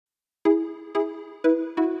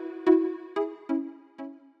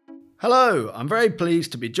Hello, I'm very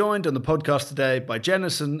pleased to be joined on the podcast today by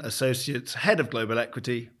Jennison Associates Head of Global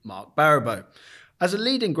Equity, Mark Baribeau. As a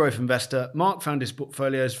leading growth investor, Mark found his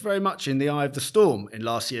portfolios very much in the eye of the storm in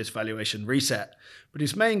last year's valuation reset, but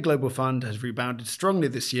his main global fund has rebounded strongly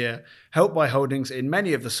this year, helped by holdings in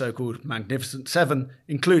many of the so-called Magnificent Seven,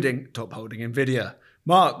 including top holding Nvidia.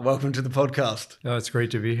 Mark, welcome to the podcast. Oh, it's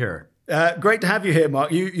great to be here. Great to have you here,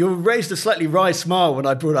 Mark. You raised a slightly wry smile when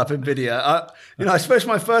I brought up Nvidia. I suppose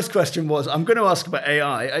my first question was, I'm going to ask about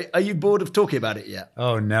AI. Are you bored of talking about it yet?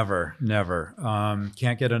 Oh, never.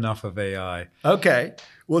 Can't get enough of AI. Okay.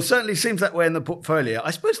 Well, it certainly seems that way in the portfolio.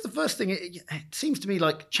 I suppose the first thing, it seems to me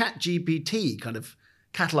like ChatGPT kind of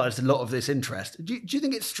catalyzed a lot of this interest. Do you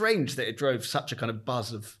think it's strange that it drove such a kind of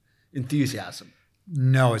buzz of enthusiasm?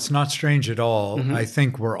 No, it's not strange at all. Mm-hmm. I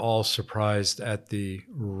think we're all surprised at the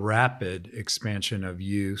rapid expansion of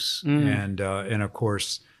use and of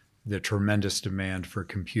course, the tremendous demand for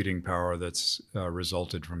computing power that's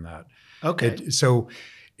resulted from that. Okay. So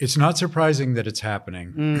it's not surprising that it's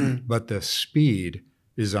happening, but the speed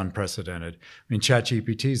is unprecedented. I mean,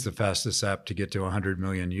 ChatGPT is the fastest app to get to 100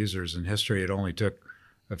 million users in history. It only took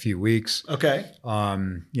a few weeks. Okay.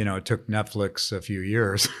 It took Netflix a few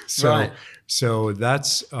years. Right. So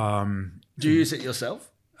that's. Do you use it yourself?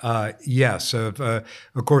 Yes. Of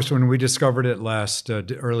course, when we discovered it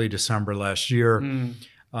early December last year,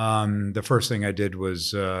 the first thing I did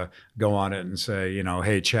was go on it and say,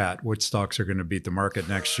 hey, chat, what stocks are going to beat the market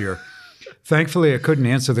next year? Thankfully, I couldn't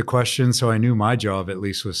answer the question, so I knew my job at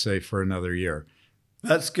least was safe for another year.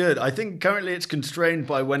 That's good. I think currently it's constrained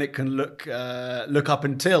by when it can look up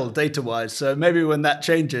until data-wise. So maybe when that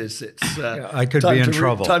changes, it's I could be in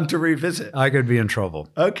trouble. Time to revisit. I could be in trouble.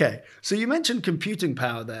 Okay. So you mentioned computing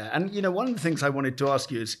power there. And, one of the things I wanted to ask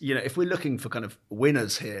you is, if we're looking for kind of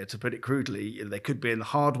winners here, to put it crudely, they could be in the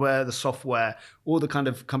hardware, the software, or the kind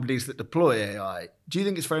of companies that deploy AI. Do you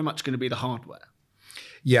think it's very much going to be the hardware?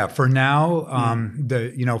 Yeah. For now,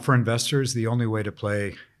 for investors, the only way to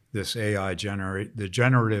play this the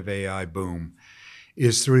generative AI boom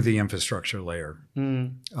is through the infrastructure layer.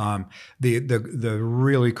 The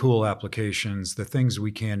really cool applications, the things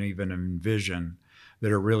we can't even envision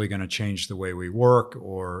that are really going to change the way we work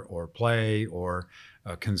or play or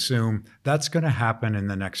consume, that's going to happen in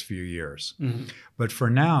the next few years. But for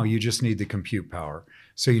now, you just need the compute power.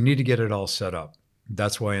 So you need to get it all set up.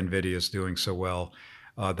 That's why Nvidia is doing so well.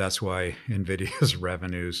 That's why Nvidia's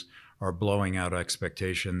revenues are blowing out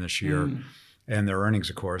expectation this year, and their earnings,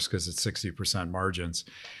 of course, because it's 60% margins.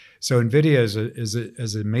 So Nvidia is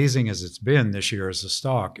as amazing as it's been this year as a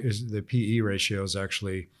stock. The PE ratio is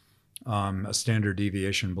actually a standard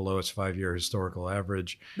deviation below its 5-year historical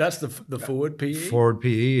average. That's the forward PE? Forward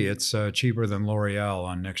PE. It's cheaper than L'Oreal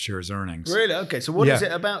on next year's earnings. Really? Okay. So what is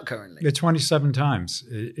it about currently? It's 27 times.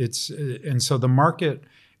 And so the market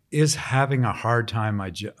is having a hard time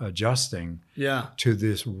adjusting to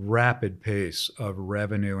this rapid pace of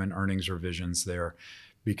revenue and earnings revisions there,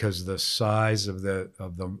 because the size of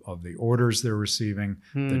the orders they're receiving,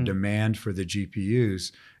 the demand for the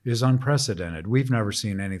GPUs is unprecedented. We've never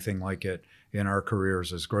seen anything like it in our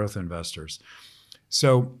careers as growth investors.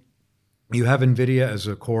 So you have Nvidia as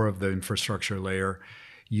a core of the infrastructure layer.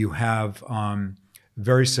 You have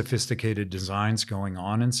very sophisticated designs going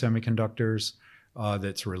on in semiconductors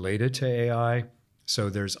that's related to AI. So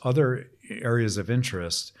there's other areas of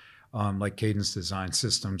interest like cadence design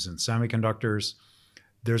systems and semiconductors.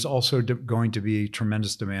 There's also going to be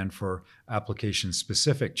tremendous demand for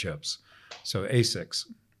application-specific chips, so ASICs.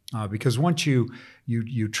 Because once you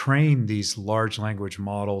train these large language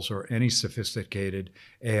models or any sophisticated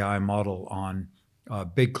AI model on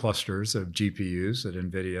big clusters of GPUs that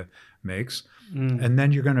NVIDIA makes, and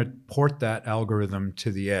then you're going to port that algorithm to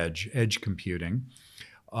the edge computing,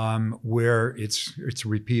 where it's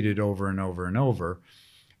repeated over and over and over.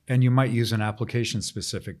 And you might use an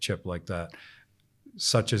application-specific chip like that,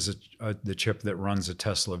 such as the chip that runs a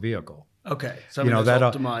Tesla vehicle. Okay, something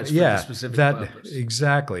that's optimized for a specific purpose.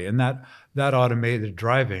 Exactly, and that automated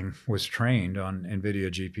driving was trained on NVIDIA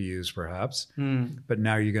GPUs, perhaps, but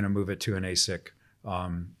now you're going to move it to an ASIC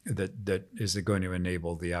that is going to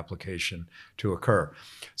enable the application to occur.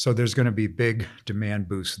 So there's going to be big demand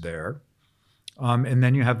boosts there. And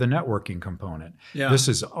then you have the networking component. Yeah. This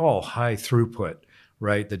is all high throughput,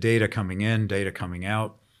 right? The data coming in, data coming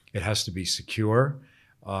out. It has to be secure,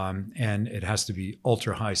 and it has to be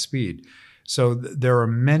ultra high speed. So there are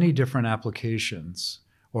many different applications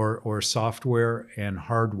or software and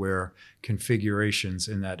hardware configurations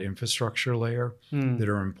in that infrastructure layer that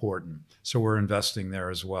are important. So we're investing there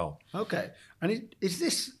as well. Okay. And is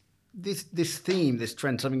this this theme, this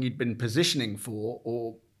trend, something you'd been positioning for,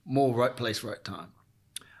 or more right place, right time?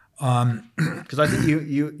 Because I think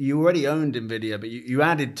you already owned Nvidia, but you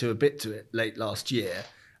added to a bit to it late last year,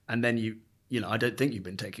 and then I don't think you've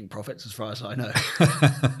been taking profits as far as I know.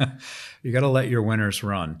 You got to let your winners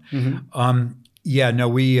run. We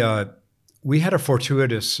had a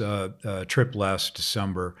fortuitous trip last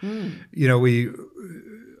December.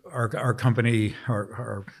 Our company,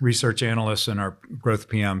 our research analysts and our growth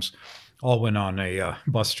PMs all went on a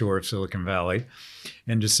bus tour of Silicon Valley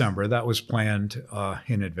in December. That was planned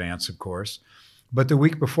in advance, of course. But the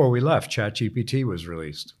week before we left, ChatGPT was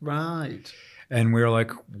released. Right. And we were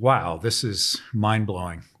like, wow, this is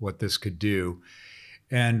mind-blowing what this could do.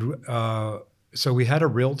 And so we had a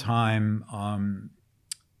real-time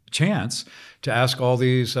chance to ask all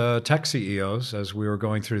these tech CEOs as we were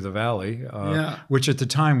going through the valley, which at the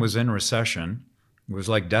time was in recession. It was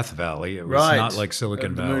like Death Valley. It was not like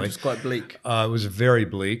Silicon Valley. It was quite bleak. It was very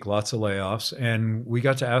bleak, lots of layoffs. And we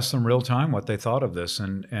got to ask them real time what they thought of this.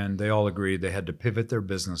 And they all agreed they had to pivot their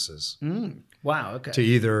businesses. Wow, okay. To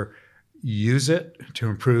either use it to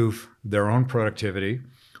improve their own productivity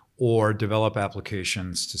or develop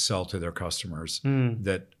applications to sell to their customers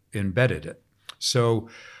that embedded it. So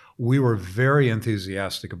we were very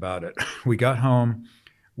enthusiastic about it. We got home.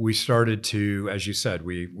 We started to, as you said,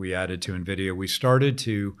 we added to Nvidia. We started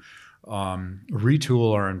to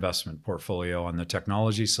retool our investment portfolio on the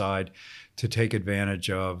technology side to take advantage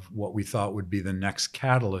of what we thought would be the next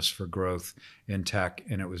catalyst for growth in tech,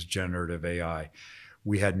 and it was generative AI.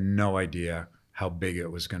 We had no idea how big it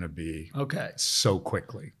was going to be so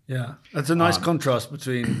quickly. Yeah, that's a nice contrast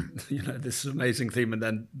between this amazing theme and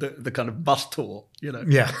then the kind of bus tour,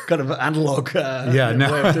 kind of analog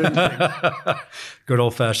way of doing things. Good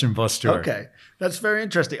old-fashioned bus tour. Okay, that's very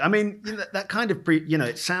interesting. I mean, that kind of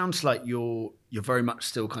it sounds like you're very much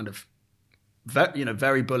still kind of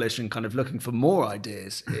very bullish and kind of looking for more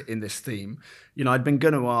ideas in this theme. I'd been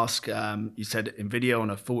going to ask. You said Nvidia on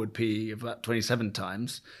a forward PE of about 27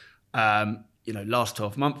 times. Last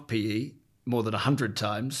 12-month PE more than 100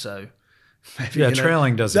 times. So maybe,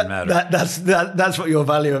 trailing doesn't matter. That's what your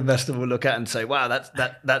value investor will look at and say, "Wow,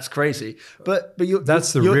 that's crazy." But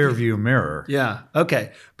that's the rear view mirror. Yeah.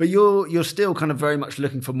 Okay. But you're still kind of very much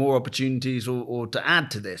looking for more opportunities or to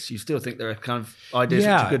add to this. You still think there are kind of ideas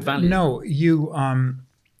which are good value. No,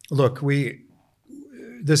 look.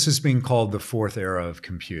 This is being called the fourth era of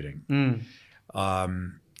computing,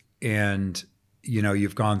 and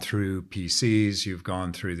you've gone through PCs, you've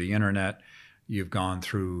gone through the internet, you've gone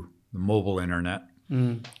through the mobile internet.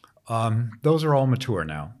 Those are all mature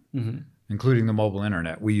now, including the mobile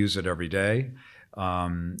internet. We use it every day.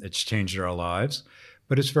 It's changed our lives,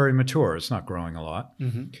 but it's very mature. It's not growing a lot.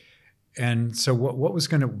 And so what was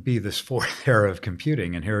going to be this fourth era of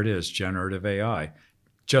computing? And here it is, generative AI,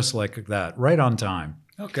 just like that, right on time.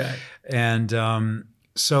 Okay. And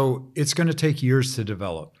so it's going to take years to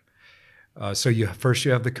develop. So you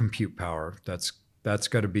have the compute power. That's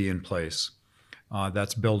got to be in place.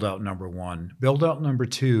 That's build out number one. Build out number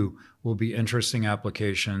two will be interesting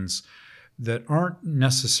applications that aren't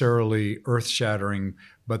necessarily earth shattering,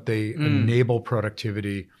 but they enable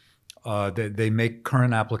productivity. They make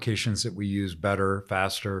current applications that we use better,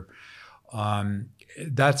 faster.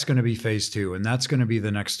 That's going to be phase two, and that's going to be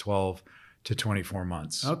the next 12 to 24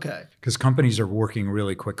 months. Okay. Because companies are working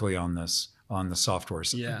really quickly on this, on the software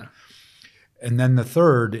side. Yeah. And then the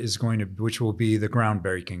third is which will be the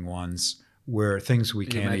groundbreaking ones, where things we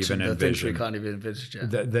can't even envision. Things we can't even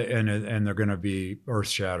envision. And they're going to be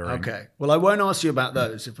earth-shattering. Okay. Well, I won't ask you about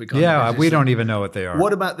those if we can't. Yeah, we don't even know what they are.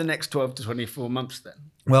 What about the next 12 to 24 months then?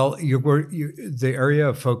 Well, the area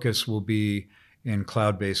of focus will be in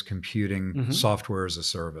cloud-based computing, software as a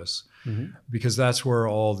service, because that's where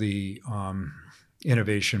all the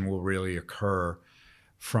innovation will really occur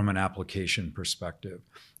from an application perspective.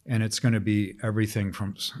 And it's going to be everything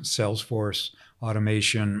from Salesforce,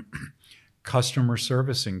 automation, customer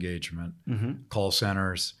service engagement, call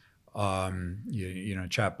centers,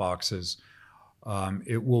 chat boxes.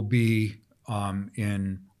 It will be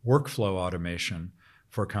in workflow automation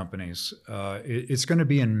for companies. It's going to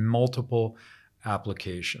be in multiple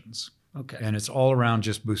applications. Okay. And it's all around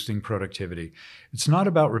just boosting productivity. It's not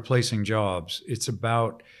about replacing jobs. It's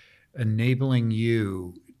about enabling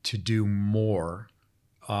you to do more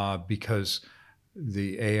because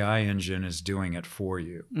the AI engine is doing it for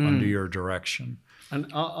you under your direction.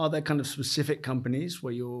 And are there kind of specific companies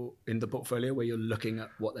where you're in the portfolio where you're looking at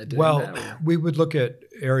what they're doing? Well, we would look at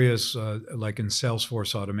areas like in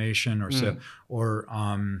Salesforce automation or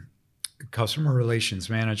customer relations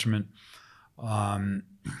management,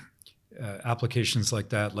 applications like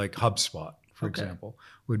that, like HubSpot, for example,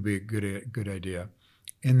 would be a good idea.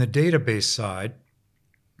 In the database side,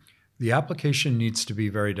 the application needs to be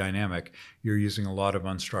very dynamic. You're using a lot of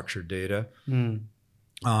unstructured data.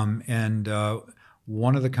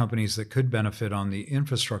 One of the companies that could benefit on the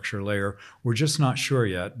infrastructure layer, we're just not sure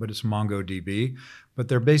yet, but it's MongoDB. But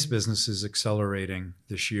their base business is accelerating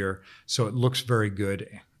this year, so it looks very good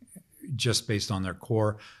just based on their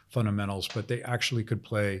core fundamentals, but they actually could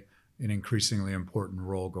play an increasingly important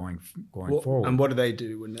role going forward. And what do they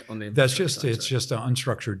do on the infrastructure side? It's just an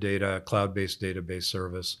unstructured data, cloud-based database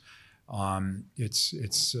service.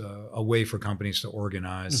 It's a way for companies to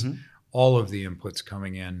organize all of the inputs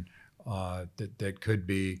coming in that could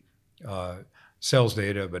be sales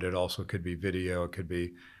data, but it also could be video, it could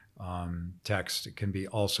be text, it can be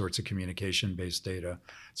all sorts of communication-based data.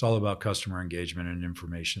 It's all about customer engagement and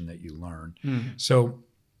information that you learn. So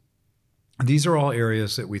these are all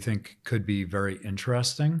areas that we think could be very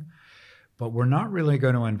interesting, but we're not really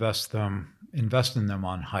going to invest in them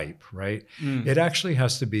on hype, right? It actually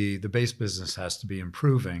has to be, the base business has to be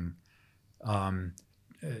improving, and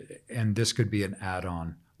this could be an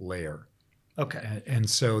add-on layer. Okay. And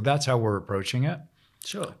so that's how we're approaching it.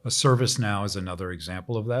 Sure. ServiceNow is another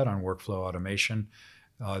example of that on workflow automation.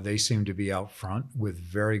 They seem to be out front with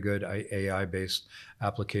very good AI-based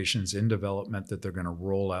applications in development that they're going to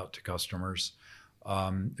roll out to customers.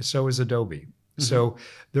 So is Adobe. So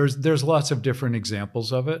there's lots of different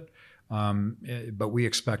examples of it, but we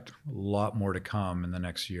expect a lot more to come in the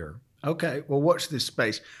next year. Okay, well, watch this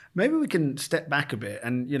space. Maybe we can step back a bit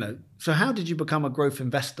and, so how did you become a growth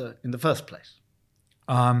investor in the first place?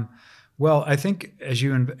 Well, I think as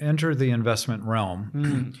you enter the investment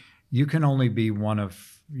realm, you can only be one of,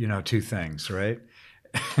 two things, right?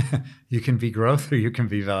 You can be growth or you can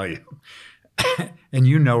be value. And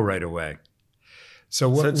right away.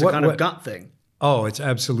 So it's a kind of gut thing. Oh, it's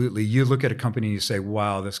absolutely. You look at a company and you say,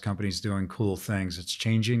 wow, this company's doing cool things. It's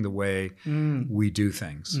changing the way we do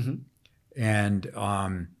things. And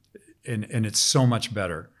it's so much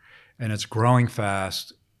better. And it's growing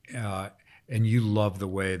fast. And you love the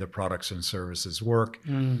way the products and services work.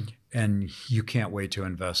 And you can't wait to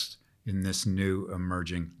invest in this new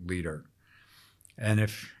emerging leader. And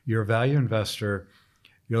if you're a value investor,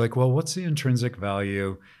 you're like, well, what's the intrinsic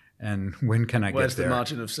value? And when can I get there? Where's the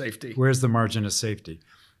margin of safety? Where's the margin of safety?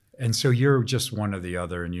 And so you're just one or the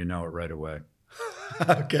other, and you know it right away.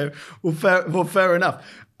 Okay, well, fair enough.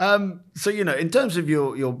 So, in terms of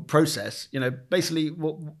your process, basically,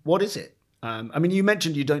 what is it? You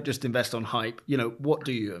mentioned you don't just invest on hype. What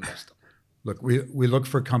do you invest on? Look, we look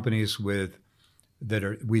for companies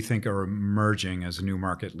we think are emerging as new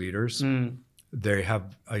market leaders. They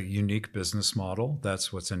have a unique business model.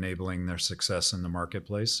 That's what's enabling their success in the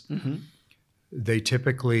marketplace. They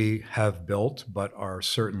typically have built, but are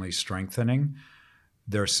certainly strengthening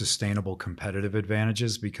their sustainable competitive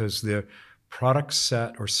advantages because the product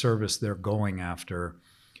set or service they're going after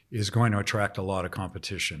is going to attract a lot of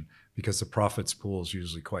competition because the profits pool is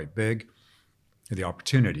usually quite big. The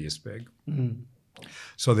opportunity is big.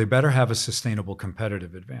 So they better have a sustainable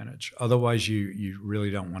competitive advantage. Otherwise, you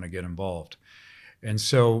really don't want to get involved. And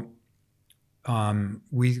so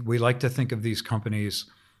we like to think of these companies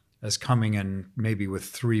as coming in maybe with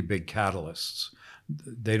three big catalysts.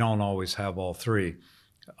 They don't always have all three.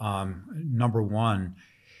 Number one,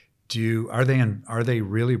 are they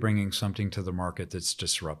really bringing something to the market that's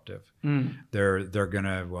disruptive? They're going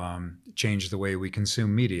to change the way we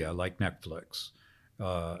consume media, like Netflix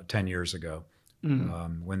 10 years ago,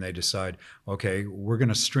 when they decide, okay, we're going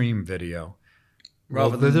to stream video.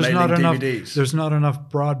 Rather than mailing DVDs. There's not enough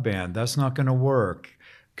broadband. That's not going to work.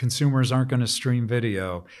 Consumers aren't going to stream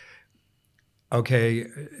video. Okay,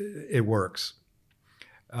 it works.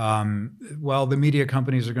 Well, the media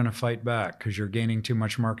companies are going to fight back because you're gaining too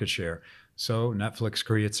much market share. So Netflix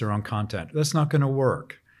creates their own content. That's not going to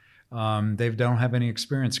work. They don't have any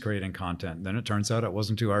experience creating content. Then it turns out it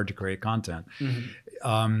wasn't too hard to create content.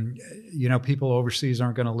 People overseas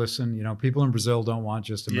aren't going to listen. People in Brazil don't want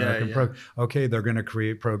just American Okay, they're going to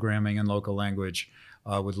create programming in local language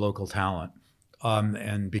with local talent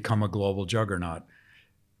and become a global juggernaut.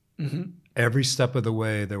 Every step of the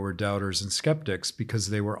way, there were doubters and skeptics because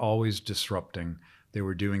they were always disrupting. They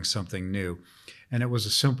were doing something new. And it was a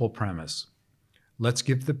simple premise. Let's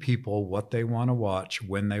give the people what they want to watch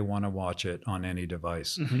when they want to watch it on any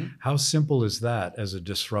device. How simple is that as a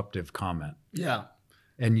disruptive comment? Yeah.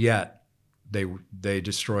 And yet, they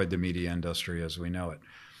destroyed the media industry as we know it.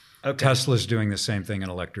 Okay. Tesla's doing the same thing in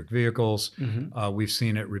electric vehicles. We've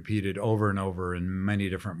seen it repeated over and over in many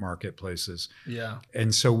different marketplaces. Yeah.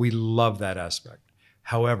 And so we love that aspect.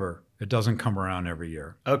 However, It doesn't come around every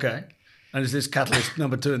year. Okay. And is this catalyst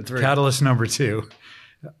number 2 and 3? Catalyst number 2,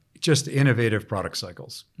 just innovative product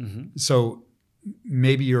cycles. Mm-hmm. So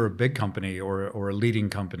maybe you're a big company or a leading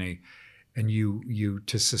company, and you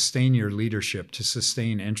to sustain your leadership, to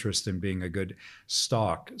sustain interest in being a good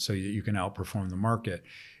stock so that you can outperform the market,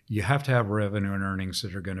 you have to have revenue and earnings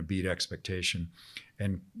that are going to beat expectation.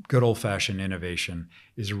 And good old-fashioned innovation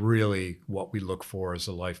is really what we look for as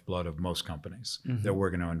the lifeblood of most companies that we're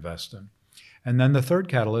going to invest in. And then the third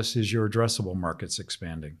catalyst is your addressable markets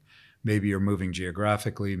expanding. Maybe you're moving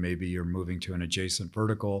geographically, maybe you're moving to an adjacent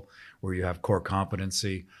vertical where you have core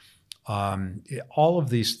competency. All of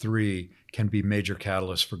these 3 can be major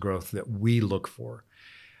catalysts for growth that we look for.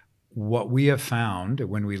 What we have found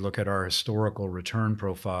when we look at our historical return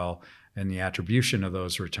profile and the attribution of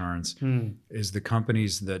those returns is the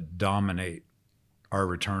companies that dominate our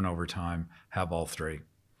return over time have all 3.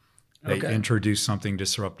 They introduced something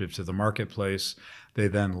disruptive to the marketplace. They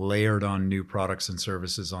then layered on new products and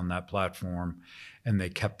services on that platform, and they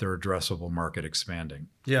kept their addressable market expanding.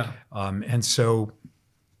 Yeah. And so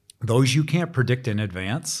those you can't predict in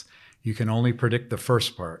advance. You can only predict the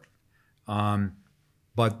first part.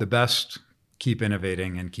 But the best keep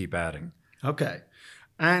innovating and keep adding. Okay.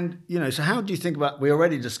 And, so how do you think about, we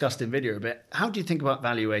already discussed Nvidia a bit. How do you think about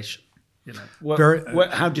valuation?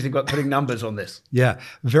 How do you think about putting numbers on this? Yeah,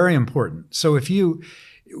 very important. So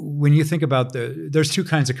when you think about there's 2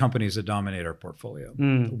 kinds of companies that dominate our portfolio.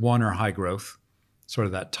 One are high growth, sort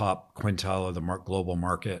of that top quintile of the global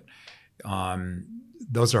market.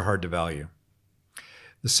 Those are hard to value.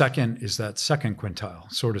 The second is that second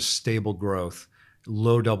quintile, sort of stable growth,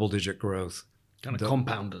 low double-digit growth. Kind of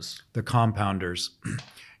compounders. The compounders,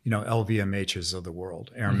 LVMHs of the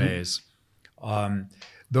world, Hermes.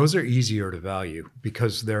 Those are easier to value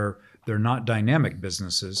because they're not dynamic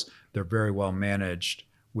businesses. They're very well managed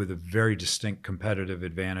with a very distinct competitive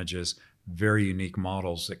advantages, very unique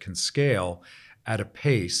models that can scale at a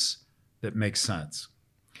pace that makes sense.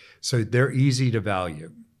 So they're easy to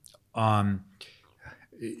value.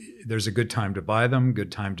 There's a good time to buy them,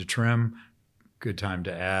 good time to trim, good time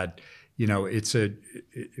to add. It's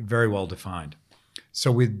very well defined. So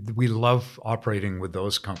we love operating with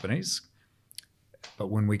those companies. But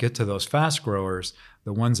when we get to those fast growers,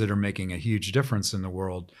 the ones that are making a huge difference in the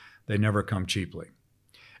world, they never come cheaply.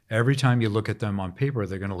 Every time you look at them on paper,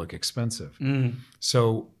 they're going to look expensive.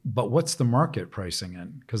 So, but what's the market pricing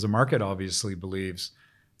in? Because the market obviously believes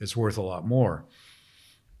it's worth a lot more.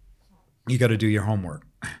 You got to do your homework.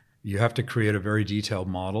 You have to create a very detailed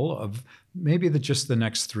model of maybe just the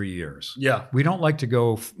next 3 years. Yeah. We don't like to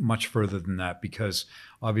go much further than that because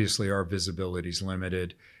obviously our visibility is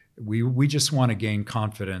limited. We just want to gain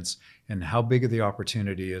confidence in how big of the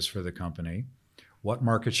opportunity is for the company, what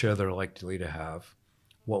market share they're likely to have,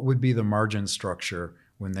 what would be the margin structure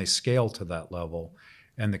when they scale to that level,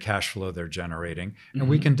 and the cash flow they're generating. And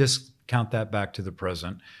we can discount that back to the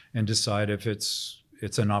present and decide if it's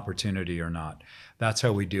an opportunity or not. That's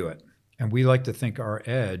how we do it. And we like to think our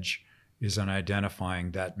edge is in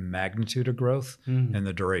identifying that magnitude of growth and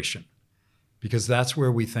the duration, because that's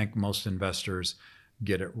where we think most investors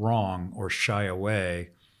get it wrong or shy away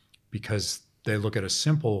because they look at a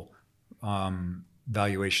simple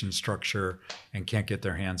valuation structure and can't get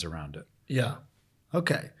their hands around it. Yeah.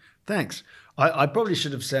 Okay. Thanks. I probably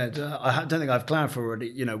should have said, I don't think I've clarified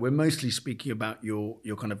already, we're mostly speaking about your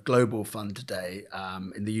kind of global fund today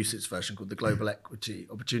in the UCITS version called the Global Equity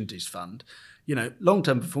Opportunities Fund.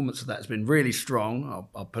 Long-term performance of that has been really strong.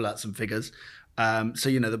 I'll pull out some figures. So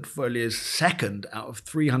the portfolio is second out of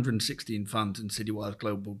 316 funds in Citywire's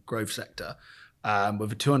global growth sector,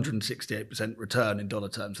 with a 268% return in dollar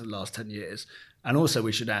terms in the last 10 years. And also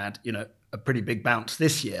we should add, a pretty big bounce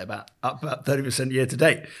this year, up about 30% year to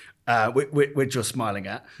date, which you're smiling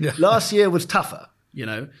at. Yeah. Last year was tougher.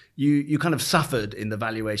 You kind of suffered in the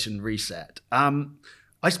valuation reset.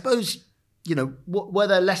 I suppose, were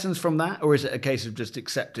there lessons from that, or is it a case of just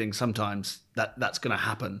accepting sometimes that's going to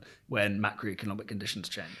happen when macroeconomic conditions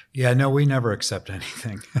change? Yeah, no, we never accept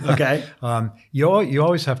anything. Okay. You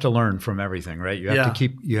always have to learn from everything, right? You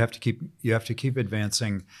have to keep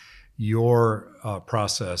advancing your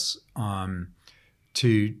process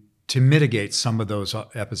to mitigate some of those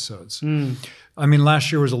episodes. I mean,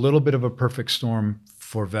 last year was a little bit of a perfect storm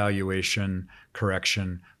for valuation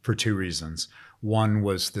correction for 2 reasons. One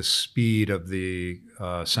was the speed of the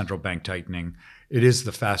central bank tightening. It is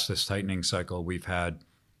the fastest tightening cycle we've had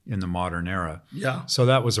in the modern era. Yeah. So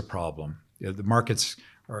that was a problem. The markets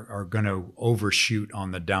are going to overshoot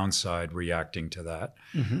on the downside reacting to that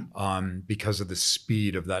because of the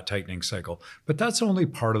speed of that tightening cycle. But that's only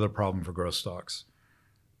part of the problem for growth stocks.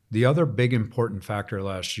 The other big important factor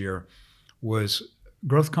last year was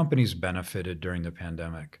growth companies benefited during the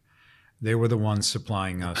pandemic. They were the ones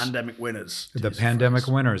supplying us. Pandemic winners. The pandemic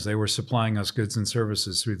winners. They were supplying us goods and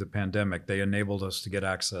services through the pandemic. They enabled us to get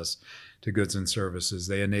access to goods and services.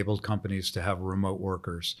 They enabled companies to have remote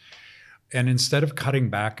workers. And instead of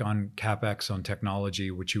cutting back on CapEx on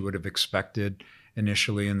technology, which you would have expected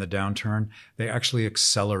initially in the downturn, they actually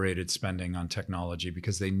accelerated spending on technology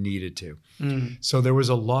because they needed to. So there was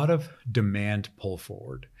a lot of demand pull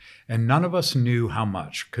forward. And none of us knew how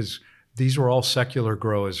much, because these were all secular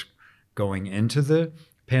growers going into the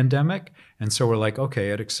pandemic. And so we're like, okay,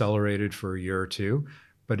 it accelerated for a year or two,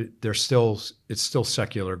 but it's still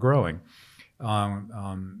secular growing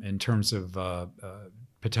in terms of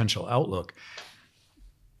potential outlook.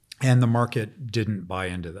 And the market didn't buy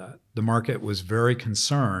into that. The market was very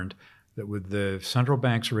concerned that with the central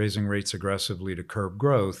banks raising rates aggressively to curb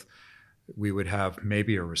growth, we would have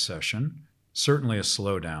maybe a recession, certainly a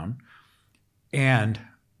slowdown. And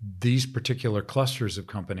these particular clusters of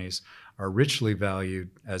companies are richly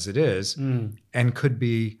valued as it is and could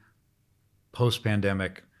be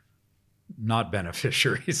post-pandemic not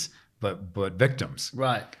beneficiaries, but victims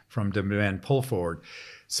from demand pull forward.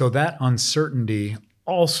 So that uncertainty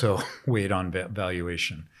also weighed on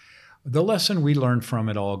valuation. The lesson we learned from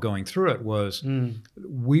it all going through it was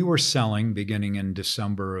we were selling beginning in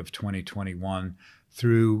December of 2021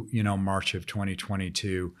 through March of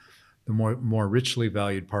 2022, the more richly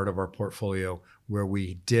valued part of our portfolio where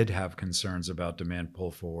we did have concerns about demand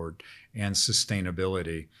pull forward and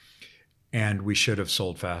sustainability, and we should have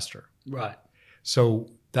sold faster. Right. So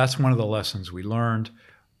that's one of the lessons we learned.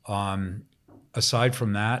 Aside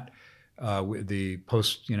from that,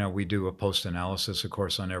 we do a post analysis, of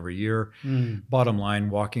course, on every year. Bottom line,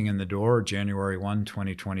 walking in the door, January 1,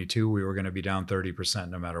 2022, we were going to be down 30%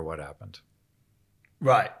 no matter what happened.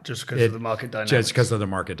 Right, just because of the market dynamics. Just because of the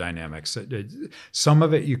market dynamics. Some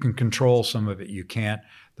of it you can control, some of it you can't.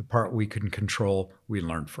 The part we can control, we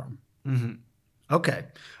learned from. Okay.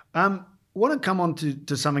 I want to come on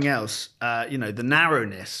to something else. The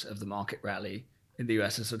narrowness of the market rally in the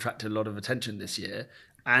US has attracted a lot of attention this year.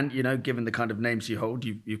 And, given the kind of names you hold,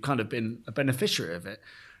 you've kind of been a beneficiary of it.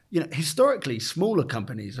 Historically, smaller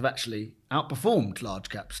companies have actually outperformed large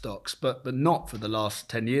cap stocks, but not for the last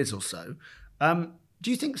 10 years or so. Do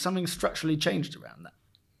you think something structurally changed around that?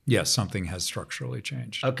 Yes, something has structurally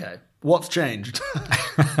changed. Okay. What's changed?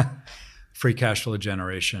 Free cash flow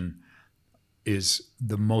generation is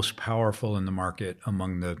the most powerful in the market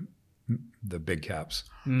among the big caps.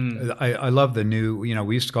 I love the new,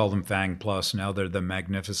 we used to call them FANG Plus. Now they're the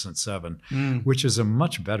Magnificent Seven, which is a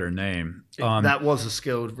much better name. That was a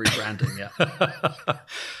skilled rebranding,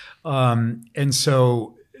 yeah. And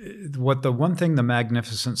so the one thing the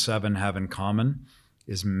Magnificent Seven have in common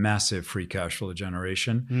is massive free cash flow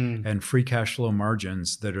generation and free cash flow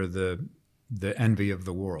margins that are the envy of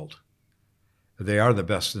the world. They are the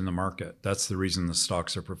best in the market. That's the reason the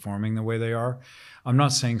stocks are performing the way they are. I'm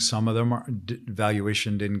not saying some of them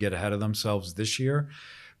valuation didn't get ahead of themselves this year,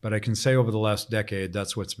 but I can say over the last decade,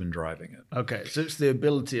 that's what's been driving it. Okay, so it's the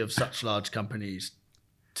ability of such large companies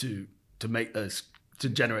to make those, to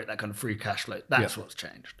generate that kind of free cash flow. That's what's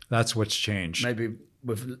changed. That's what's changed. Maybe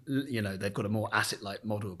with, they've got a more asset-light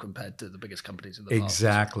model compared to the biggest companies in the past.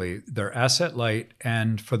 Exactly. They're asset-light,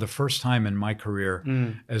 and for the first time in my career,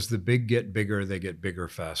 as the big get bigger, they get bigger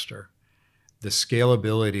faster. The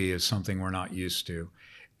scalability is something we're not used to.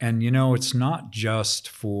 And, it's not just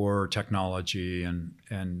for technology and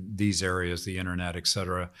these areas, the internet, et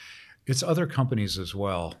cetera. It's other companies as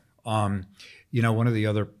well. One of the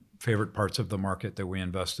other favorite parts of the market that we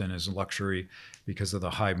invest in is luxury because of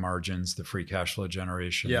the high margins, the free cash flow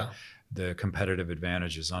generation, the competitive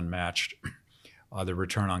advantage is unmatched. The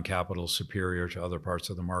return on capital is superior to other parts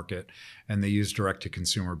of the market. And they use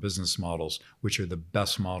direct-to-consumer business models, which are the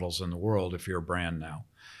best models in the world if you're a brand now.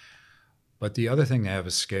 But the other thing they have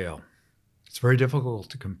is scale. It's very difficult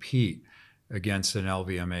to compete against an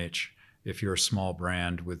LVMH if you're a small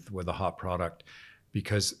brand with a hot product,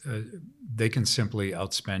 because they can simply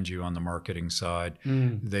outspend you on the marketing side.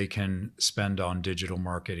 They can spend on digital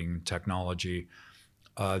marketing technology.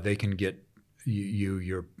 They can get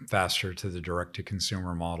you're faster to the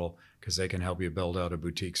direct-to-consumer model because they can help you build out a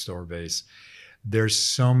boutique store base. There's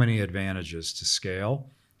so many advantages to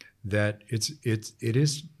scale that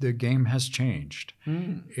the game has changed.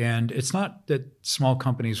 And it's not that small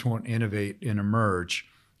companies won't innovate and emerge.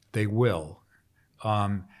 They will.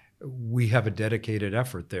 We have a dedicated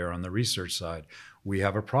effort there on the research side. We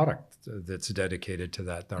have a product that's dedicated to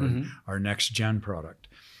that, our next gen product,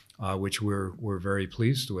 which we're very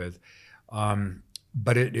pleased with.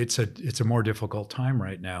 but it's a more difficult time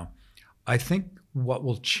right now. I think what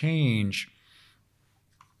will change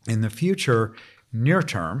in the future, near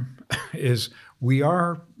term, is we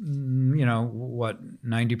are,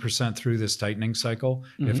 90% through this tightening cycle,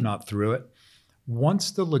 if not through it. Once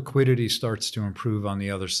the liquidity starts to improve on the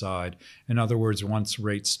other side, in other words, once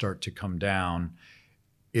rates start to come down,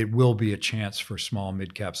 it will be a chance for small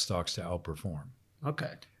mid-cap stocks to outperform.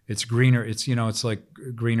 Okay. It's greener. It's like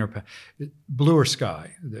greener, bluer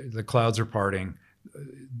sky. The clouds are parting,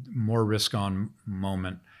 more risk on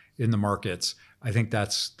moment in the markets. I think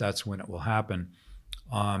that's when it will happen.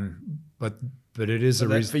 But it is a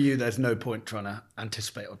reason. For you, there's no point trying to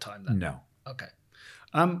anticipate or time that. No. Okay.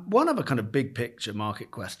 One other kind of big picture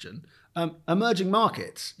market question. Emerging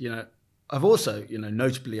markets, have also,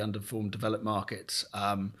 notably underperformed developed markets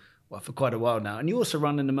for quite a while now. And you also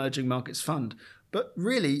run an emerging markets fund. But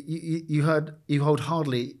really, you hold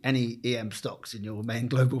hardly any EM stocks in your main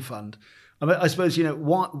global fund. I suppose,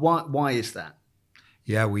 why is that?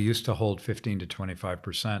 Yeah, we used to hold 15 to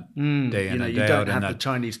 25% day in and day out. You don't have the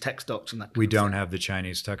Chinese tech stocks and that. We don't have the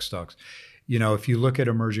Chinese tech stocks. If you look at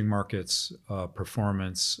emerging markets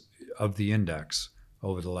performance of the index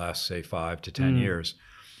over the last, say, 5 to 10 years,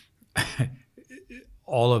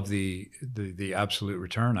 all of the absolute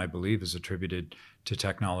return, I believe, is attributed to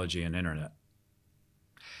technology and internet.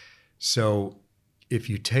 So if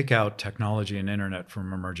you take out technology and internet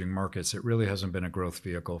from emerging markets, it really hasn't been a growth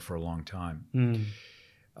vehicle for a long time.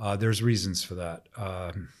 There's reasons for that.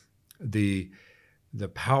 The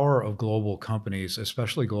power of global companies,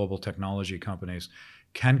 especially global technology companies,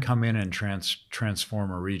 can come in and transform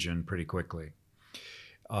a region pretty quickly.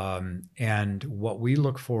 And what we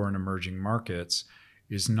look for in emerging markets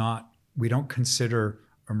is we don't consider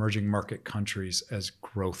emerging market countries as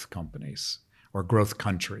growth companies or growth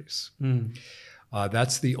countries.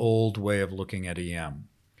 That's the old way of looking at EM.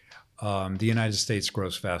 The United States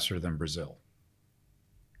grows faster than Brazil,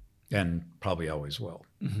 and probably always will.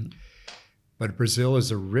 But Brazil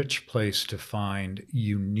is a rich place to find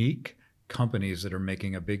unique companies that are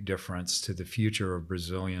making a big difference to the future of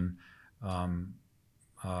Brazilian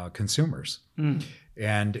consumers.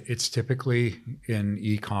 And it's typically in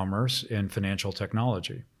e-commerce and financial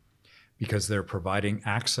technology, because they're providing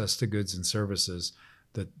access to goods and services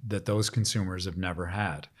that those consumers have never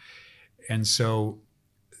had. And so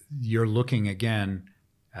you're looking again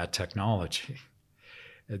at technology.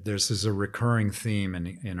 This is a recurring theme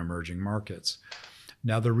in emerging markets.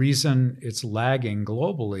 Now, the reason it's lagging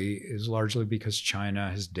globally is largely because China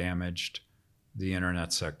has damaged the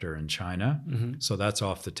internet sector in China. So that's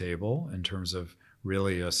off the table in terms of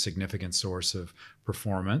really a significant source of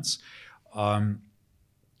performance. And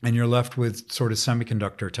you're left with sort of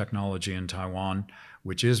semiconductor technology in Taiwan,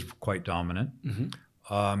 which is quite dominant,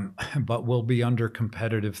 but will be under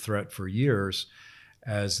competitive threat for years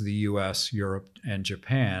as the US, Europe, and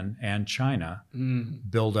Japan and China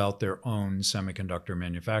build out their own semiconductor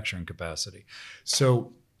manufacturing capacity.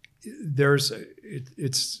 So it's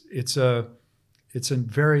a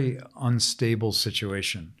very unstable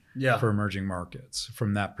situation for emerging markets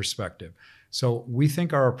from that perspective. So we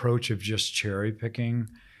think our approach of just cherry picking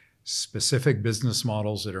specific business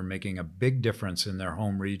models that are making a big difference in their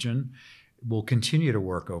home region will continue to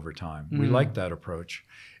work over time. We like that approach.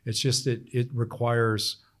 It's just it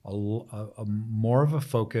requires a more of a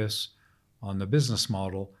focus on the business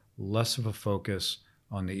model, less of a focus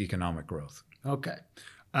on the economic growth. Okay.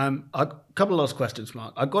 A couple of last questions,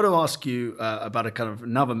 Mark. I've got to ask you about a kind of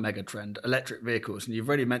another mega trend, electric vehicles. And you've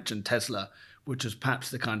already mentioned Tesla, which is perhaps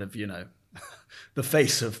the kind of, the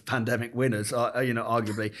face of pandemic winners,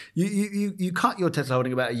 arguably. You cut your Tesla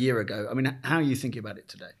holding about a year ago. I mean, how are you thinking about it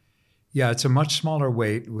today? Yeah, it's a much smaller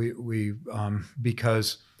weight. We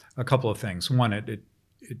because a couple of things. One,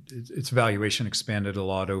 its valuation expanded a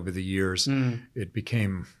lot over the years. It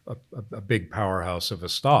became a big powerhouse of a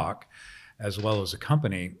stock, as well as a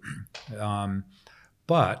company.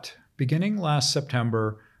 But beginning last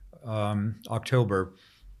September, October,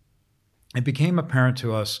 it became apparent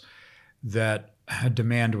to us that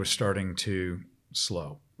demand was starting to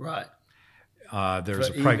slow. Right. There's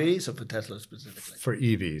for EVs or for Tesla specifically? For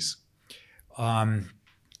EVs.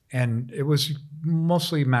 And it was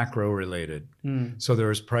mostly macro related. So there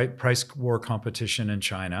was price war competition in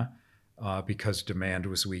China because demand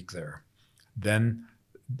was weak there. Then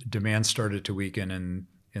demand started to weaken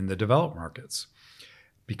in the developed markets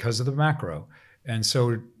because of the macro. And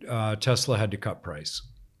so Tesla had to cut price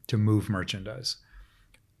to move merchandise.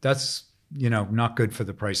 That's not good for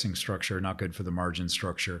the pricing structure, not good for the margin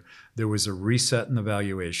structure. There was a reset in the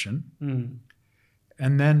valuation.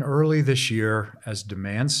 And then early this year, as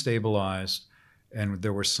demand stabilized and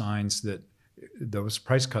there were signs that those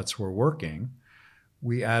price cuts were working,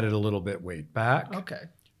 we added a little bit weight back. Okay.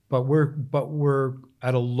 But we're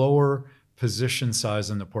at a lower position size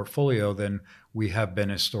in the portfolio than we have been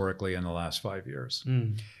historically in the last 5 years.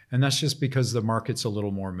 And that's just because the market's a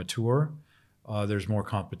little more mature. There's more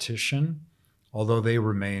competition, although they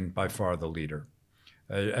remain by far the leader.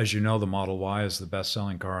 As you know, the Model Y is the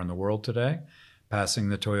best-selling car in the world today, passing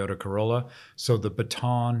the Toyota Corolla. So the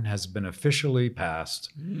baton has been officially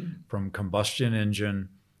passed from combustion engine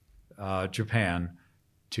Japan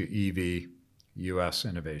to EV U.S.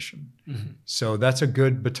 innovation. So that's a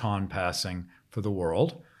good baton passing for the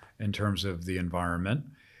world in terms of the environment.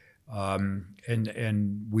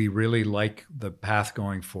 And we really like the path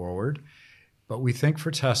going forward. But we think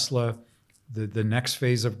for Tesla, the next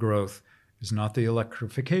phase of growth is not the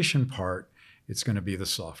electrification part, it's going to be the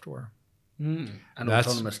software. And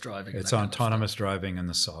autonomous driving. It's autonomous driving and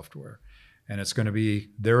the software. And it's going to be,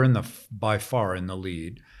 they're by far in the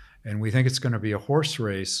lead. And we think it's going to be a horse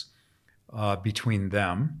race between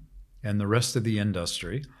them and the rest of the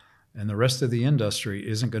industry. And the rest of the industry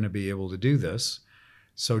isn't going to be able to do this.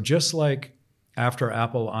 So just like after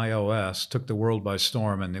Apple iOS took the world by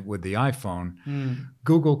storm and with the iPhone,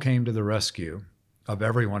 Google came to the rescue of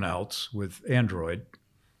everyone else with Android,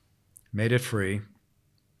 made it free,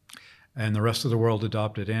 and the rest of the world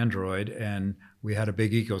adopted Android, and we had a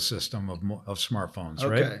big ecosystem of smartphones,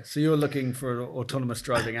 right? Okay, so you're looking for an autonomous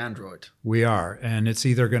driving Android. We are, and it's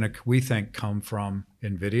either going to, we think, come from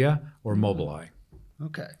Nvidia or Mobileye.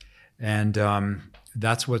 Okay. And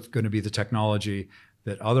that's what's going to be the technology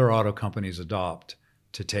that other auto companies adopt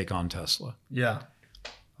to take on Tesla. Yeah.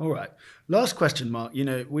 All right. Last question, Mark.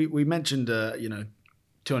 We mentioned,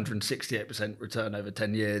 268% return over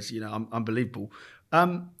 10 years, unbelievable.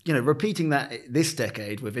 Repeating that this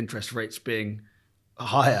decade with interest rates being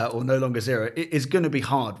higher or no longer zero, it is going to be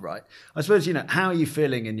hard, right? I suppose, how are you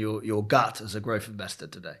feeling in your gut as a growth investor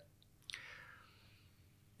today?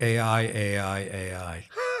 AI.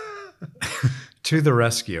 To the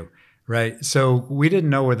rescue, right? So we didn't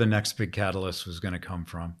know where the next big catalyst was going to come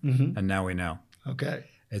from, and now we know. Okay.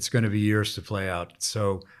 It's going to be years to play out.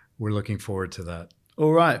 So we're looking forward to that.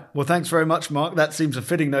 All right. Well, thanks very much, Mark. That seems a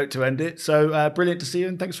fitting note to end it. So brilliant to see you,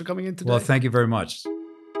 and thanks for coming in today. Well, thank you very much.